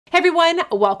Hey everyone,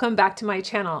 welcome back to my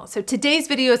channel. So today's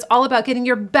video is all about getting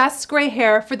your best gray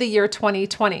hair for the year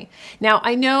 2020. Now,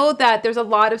 I know that there's a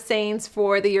lot of sayings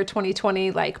for the year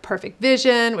 2020, like perfect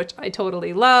vision, which I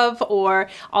totally love, or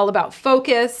all about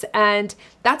focus. And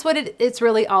that's what it's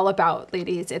really all about,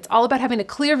 ladies. It's all about having a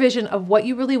clear vision of what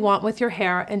you really want with your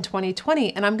hair in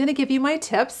 2020. And I'm gonna give you my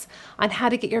tips on how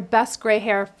to get your best gray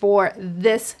hair for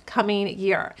this coming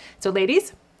year. So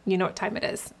ladies, you know what time it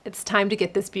is. It's time to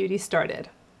get this beauty started.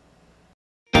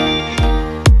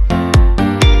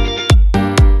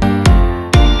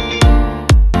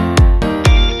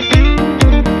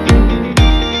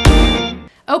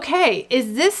 Okay,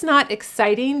 is this not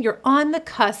exciting? You're on the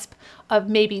cusp of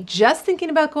maybe just thinking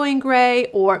about going gray,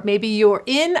 or maybe you're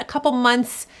in a couple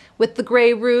months with the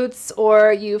gray roots,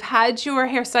 or you've had your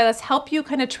hairstylist help you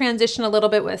kind of transition a little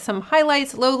bit with some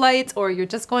highlights, lowlights, or you're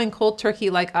just going cold turkey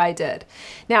like I did.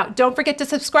 Now, don't forget to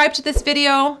subscribe to this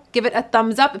video, give it a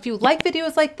thumbs up if you like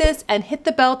videos like this, and hit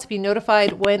the bell to be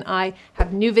notified when I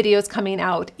have new videos coming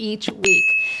out each week.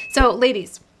 So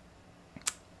ladies,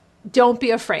 don't be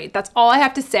afraid. That's all I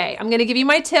have to say. I'm going to give you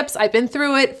my tips. I've been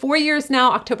through it 4 years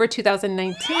now. October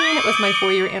 2019, it was my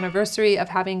 4-year anniversary of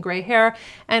having gray hair.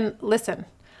 And listen,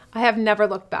 I have never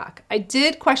looked back. I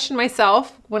did question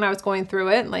myself when I was going through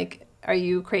it, like, are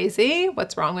you crazy?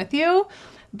 What's wrong with you?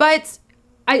 But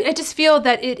I just feel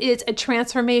that it is a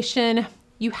transformation.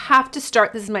 You have to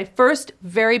start. This is my first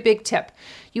very big tip.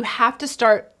 You have to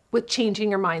start with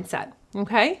changing your mindset.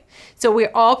 Okay? So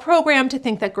we're all programmed to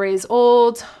think that gray is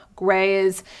old, gray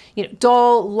is,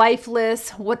 dull, lifeless,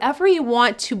 whatever you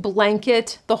want to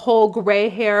blanket the whole gray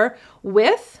hair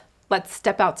with. Let's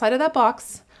step outside of that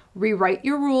box, rewrite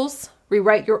your rules,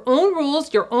 rewrite your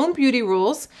own beauty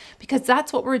rules, because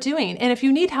that's what we're doing. And if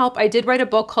you need help, I did write a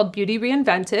book called Beauty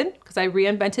Reinvented, because I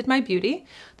reinvented my beauty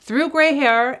through gray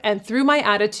hair and through my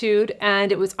attitude.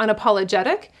 And it was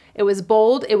unapologetic, it was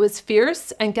bold, it was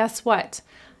fierce. And guess what?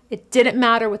 It didn't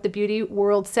matter what the beauty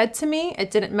world said to me. It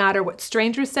didn't matter what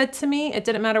strangers said to me. It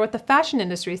didn't matter what the fashion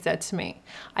industry said to me.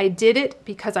 I did it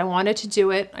because I wanted to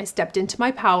do it. I stepped into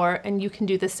my power, and you can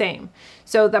do the same.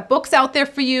 So that book's out there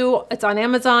for you. It's on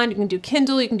Amazon. You can do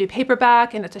Kindle, you can do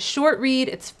paperback, and it's a short read.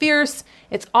 It's fierce.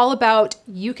 It's all about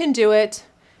you can do it.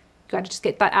 You got to just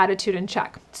get that attitude in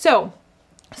check. So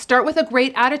start with a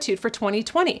great attitude for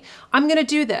 2020. I'm going to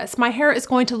do this. My hair is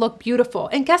going to look beautiful.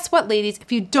 And guess what, ladies? If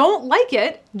you don't like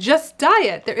it, just dye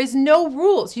it. There is no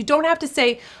rules. You don't have to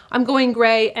say, I'm going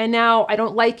gray and now I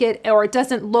don't like it, or it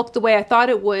doesn't look the way I thought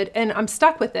it would and I'm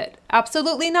stuck with it.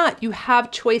 Absolutely not. You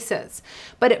have choices.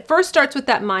 But it first starts with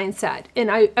that mindset. And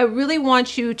I really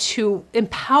want you to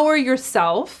empower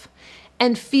yourself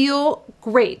and feel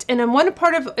great. And in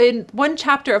one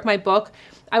chapter of my book,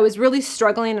 I was really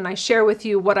struggling, and I share with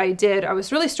you what I did. I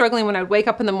was really struggling when I'd wake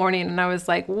up in the morning and I was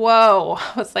like, whoa,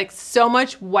 I was like, so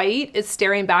much white is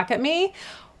staring back at me.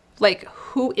 Like,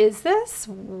 who is this?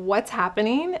 What's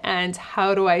happening? And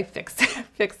how do I fix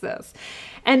this?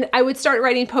 And I would start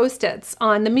writing Post-its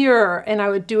on the mirror, and I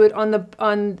would do it on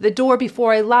the door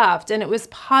before I left. And it was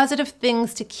positive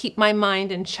things to keep my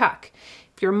mind in check.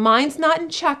 If your mind's not in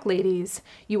check, ladies,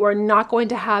 you are not going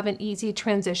to have an easy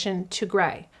transition to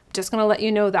gray. Just going to let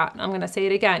you know that. I'm going to say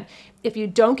it again. If you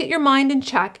don't get your mind in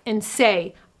check and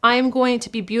say, I'm going to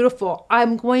be beautiful,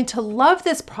 I'm going to love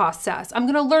this process, I'm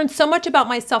going to learn so much about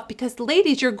myself, because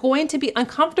ladies, you're going to be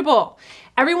uncomfortable.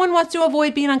 Everyone wants to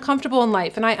avoid being uncomfortable in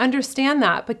life, and I understand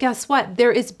that. But guess what?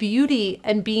 There is beauty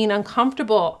in being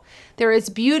uncomfortable. There is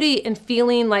beauty in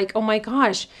feeling like, oh my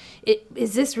gosh,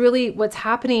 is this really what's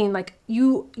happening? Like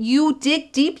you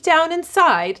dig deep down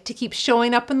inside to keep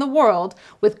showing up in the world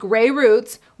with gray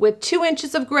roots, with 2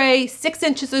 inches of gray, 6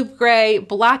 inches of gray,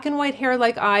 black and white hair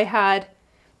like I had.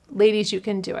 Ladies, you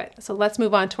can do it. So let's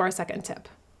move on to our second tip.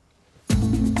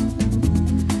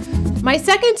 My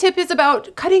second tip is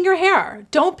about cutting your hair.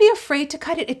 Don't be afraid to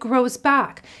cut it. It grows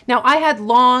back. Now, I had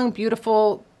long,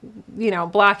 beautiful,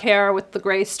 black hair with the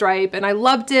gray stripe, and I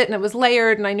loved it, and it was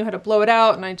layered, and I knew how to blow it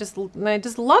out, and I just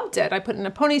loved it. I put it in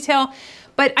a ponytail,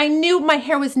 but I knew my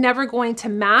hair was never going to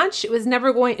match. It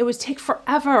would take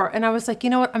forever. And I was like, you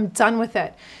know what? I'm done with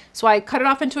it. So I cut it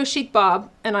off into a chic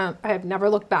bob, and I have never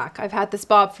looked back. I've had this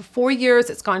bob for 4 years.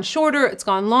 It's gone shorter, it's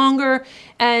gone longer,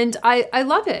 and I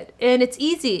love it. And it's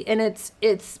easy, and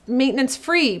it's maintenance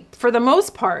free for the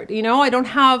most part. I don't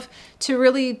have to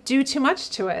really do too much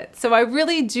to it. So I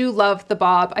really do love the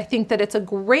bob. I think that it's a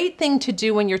great thing to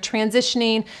do when you're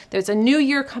transitioning. There's a new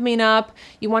year coming up.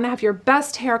 You want to have your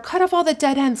best hair, cut off all the dead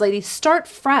dead ends, ladies. Start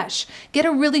fresh. Get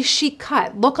a really chic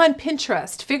cut. Look on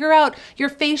Pinterest. Figure out your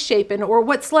face shape or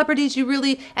what celebrities you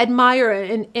really admire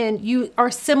and you are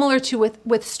similar to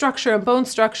with structure and bone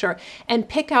structure, and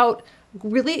pick out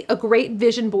really a great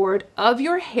vision board of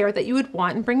your hair that you would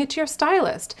want and bring it to your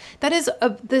stylist. That is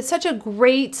such a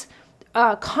great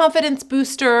confidence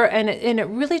booster, and it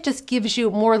really just gives you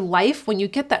more life when you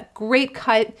get that great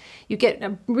cut. You get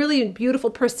a really beautiful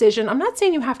precision. I'm not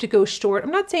saying you have to go short.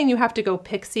 I'm not saying you have to go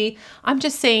pixie. I'm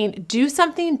just saying do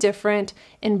something different.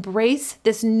 Embrace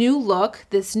this new look,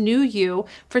 this new you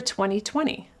for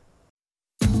 2020.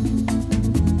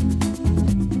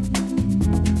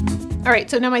 All right,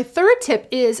 so now my third tip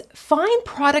is find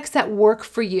products that work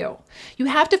for you. You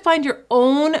have to find your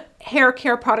own hair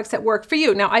care products that work for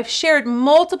you. Now, I've shared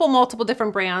multiple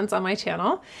different brands on my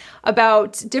channel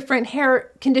about different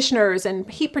hair conditioners and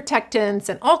heat protectants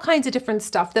and all kinds of different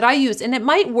stuff that I use. And it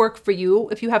might work for you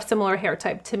if you have similar hair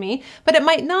type to me, but it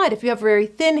might not if you have very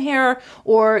thin hair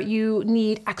or you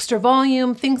need extra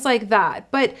volume, things like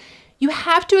that. But you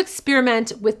have to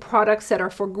experiment with products that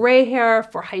are for gray hair,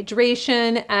 for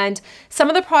hydration, and some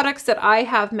of the products that I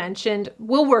have mentioned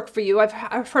will work for you.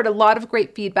 I've heard a lot of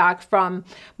great feedback from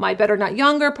my Better Not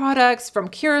Younger products, from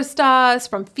Kerastase,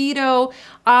 from Fido.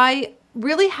 I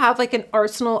really have like an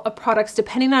arsenal of products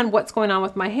depending on what's going on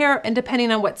with my hair and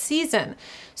depending on what season.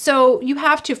 So you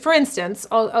have to, for instance,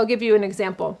 I'll give you an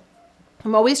example.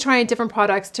 I'm always trying different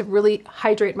products to really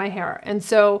hydrate my hair. And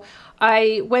so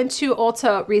I went to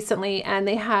Ulta recently and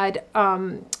they had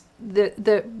one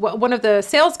of the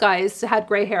sales guys had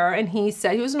gray hair, and he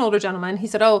said, he was an older gentleman, he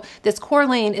said, oh, this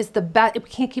Corlane is the best, we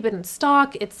can't keep it in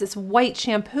stock, it's this white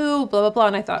shampoo, blah, blah, blah.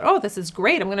 And I thought, oh, this is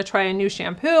great, I'm gonna try a new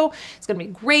shampoo, it's gonna be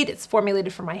great, it's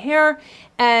formulated for my hair.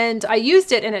 And I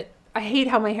used it, and I hate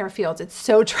how my hair feels. It's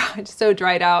so dry, so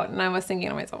dried out. And I was thinking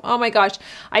to myself, oh my gosh,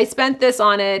 I spent this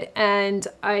on it, and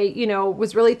I,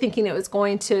 was really thinking it was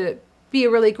going to be a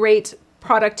really great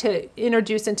product to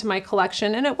introduce into my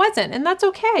collection, and it wasn't, and that's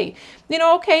okay.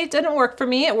 Okay, it didn't work for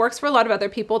me. It works for a lot of other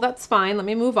people. That's fine. Let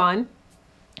me move on.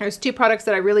 There's two products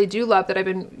that I really do love that I've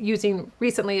been using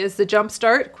recently is the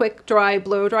Jumpstart Quick Dry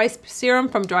Blow Dry Serum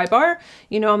from Drybar.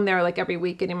 I'm there like every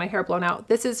week getting my hair blown out.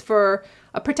 This is for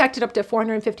protected up to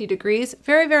 450 degrees.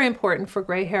 Very, very important for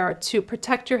gray hair to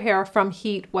protect your hair from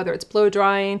heat, whether it's blow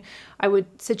drying. I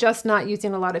would suggest not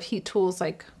using a lot of heat tools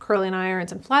like curling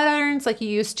irons and flat irons like you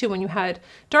used to when you had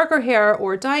darker hair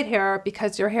or dyed hair,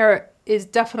 because your hair is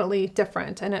definitely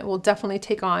different and it will definitely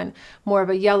take on more of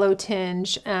a yellow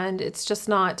tinge, and it's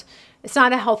not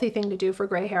a healthy thing to do for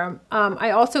gray hair.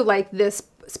 I also like this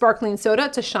sparkling soda.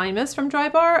 It's a shine mist from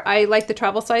Drybar. I like the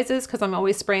travel sizes because I'm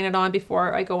always spraying it on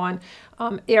before I go on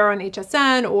air on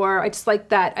HSN, or I just like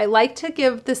that. I like to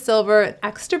give the silver an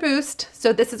extra boost.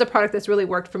 So this is a product that's really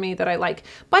worked for me that I like,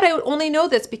 but I only know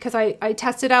this because I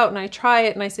test it out and I try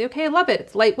it and I say, okay, I love it.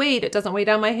 It's lightweight. It doesn't weigh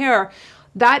down my hair.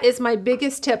 That is my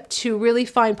biggest tip, to really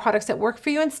find products that work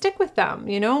for you and stick with them.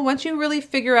 Once you really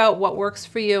figure out what works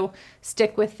for you,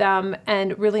 stick with them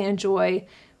and really enjoy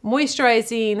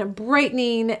moisturizing,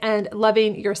 brightening, and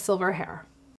loving your silver hair.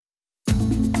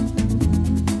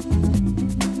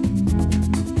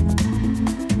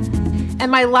 And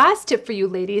my last tip for you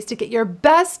ladies to get your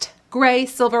best gray,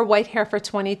 silver, white hair for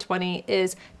 2020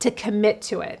 is to commit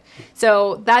to it.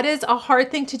 So that is a hard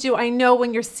thing to do. I know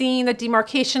when you're seeing the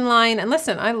demarcation line, and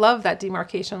listen, I love that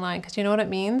demarcation line because you know what it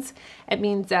means? It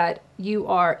means that you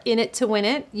are in it to win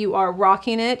it. You are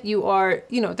rocking it. You are,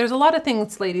 there's a lot of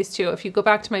things, ladies, too. If you go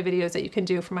back to my videos that you can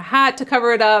do, from a hat to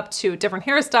cover it up, to different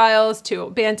hairstyles, to a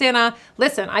bandana.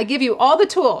 Listen, I give you all the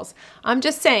tools. I'm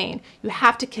just saying you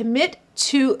have to commit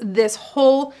to this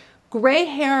whole gray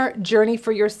hair journey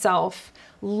for yourself.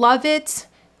 Love it.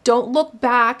 Don't look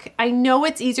back. I know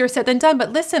it's easier said than done,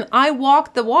 but listen, I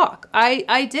walked the walk.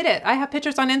 I did it. I have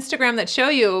pictures on Instagram that show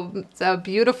you it's a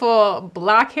beautiful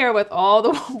black hair with all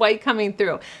the white coming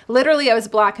through. Literally, I was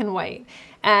black and white.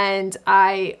 And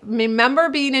I remember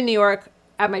being in New York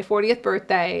at my 40th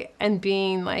birthday and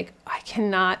being like, I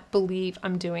cannot believe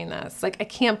I'm doing this. Like, I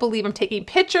can't believe I'm taking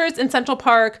pictures in Central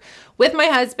Park with my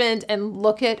husband and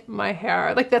look at my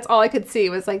hair. Like, that's all I could see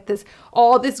was like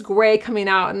all this gray coming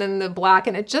out and then the black.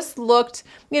 And it just looked,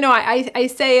 I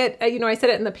say it, I said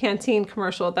it in the Pantene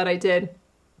commercial that I did.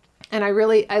 And I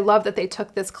love that they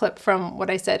took this clip from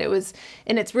what I said.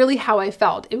 And it's really how I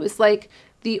felt. It was like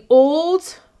the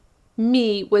old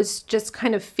me was just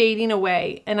kind of fading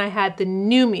away, and I had the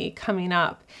new me coming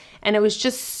up, and it was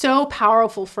just so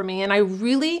powerful for me. And I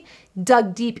really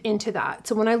dug deep into that.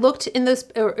 So when I looked in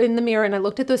the mirror and I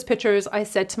looked at those pictures, I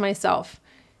said to myself,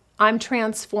 I'm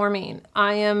transforming.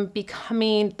 I am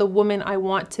becoming the woman I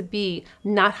want to be,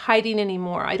 not hiding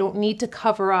anymore. I don't need to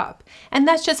cover up. And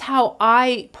that's just how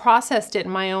I processed it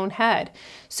in my own head.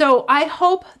 So I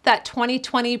hope that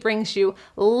 2020 brings you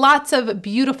lots of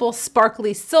beautiful,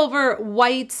 sparkly silver,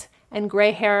 white, and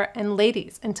gray hair. And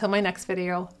ladies, until my next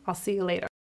video, I'll see you later.